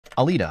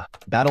Alita,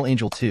 Battle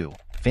Angel 2,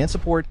 fan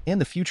support, and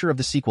the future of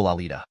the sequel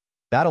Alita.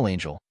 Battle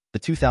Angel, the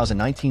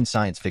 2019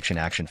 science fiction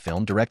action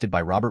film directed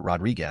by Robert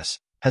Rodriguez,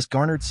 has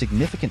garnered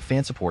significant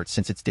fan support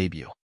since its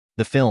debut.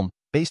 The film,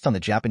 based on the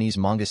Japanese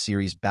manga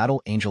series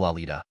Battle Angel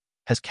Alita,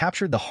 has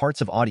captured the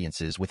hearts of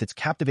audiences with its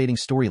captivating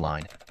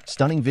storyline,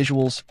 stunning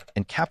visuals,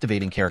 and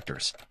captivating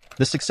characters.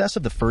 The success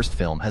of the first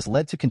film has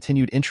led to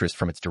continued interest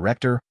from its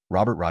director,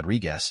 Robert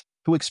Rodriguez,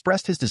 who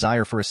expressed his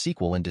desire for a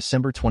sequel in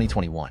December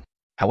 2021.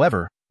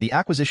 However, the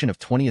acquisition of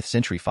 20th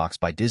Century Fox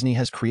by Disney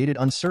has created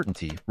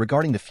uncertainty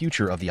regarding the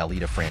future of the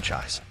Alita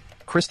franchise.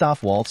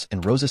 Christoph Waltz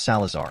and Rosa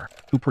Salazar,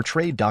 who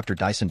portrayed Dr.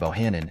 Dyson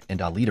Bohannon and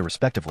Alita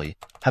respectively,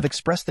 have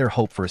expressed their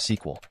hope for a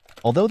sequel.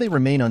 Although they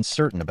remain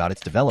uncertain about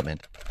its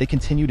development, they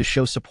continue to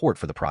show support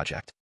for the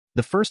project.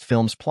 The first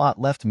film's plot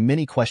left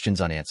many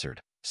questions unanswered,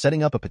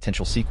 setting up a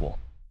potential sequel.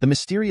 The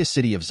mysterious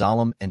city of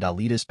Zalem and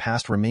Alita's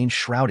past remain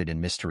shrouded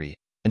in mystery,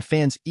 and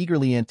fans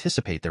eagerly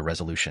anticipate their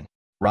resolution.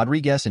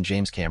 Rodriguez and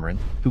James Cameron,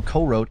 who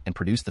co-wrote and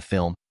produced the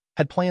film,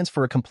 had plans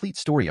for a complete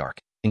story arc,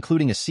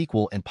 including a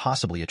sequel and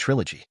possibly a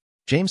trilogy.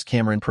 James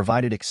Cameron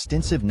provided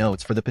extensive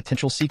notes for the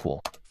potential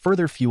sequel,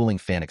 further fueling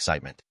fan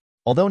excitement.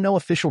 Although no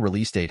official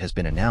release date has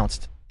been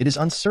announced, it is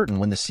uncertain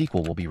when the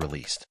sequel will be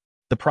released.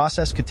 The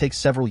process could take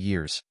several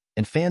years,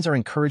 and fans are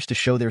encouraged to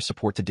show their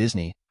support to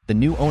Disney, the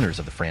new owners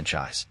of the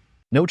franchise.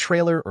 No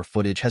trailer or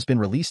footage has been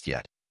released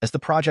yet, as the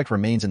project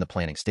remains in the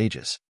planning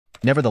stages.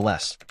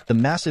 Nevertheless, the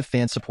massive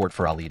fan support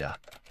for Alita,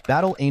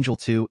 Battle Angel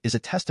 2 is a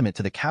testament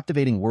to the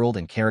captivating world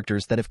and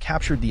characters that have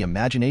captured the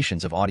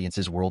imaginations of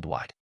audiences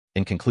worldwide.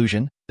 In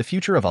conclusion, the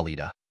future of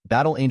Alita,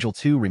 Battle Angel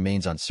 2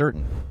 remains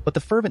uncertain, but the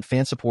fervent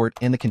fan support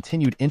and the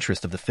continued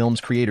interest of the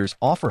film's creators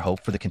offer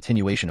hope for the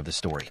continuation of the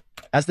story.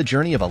 As the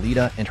journey of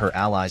Alita and her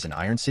allies in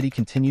Iron City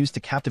continues to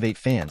captivate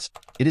fans,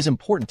 it is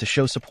important to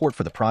show support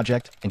for the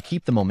project and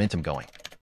keep the momentum going.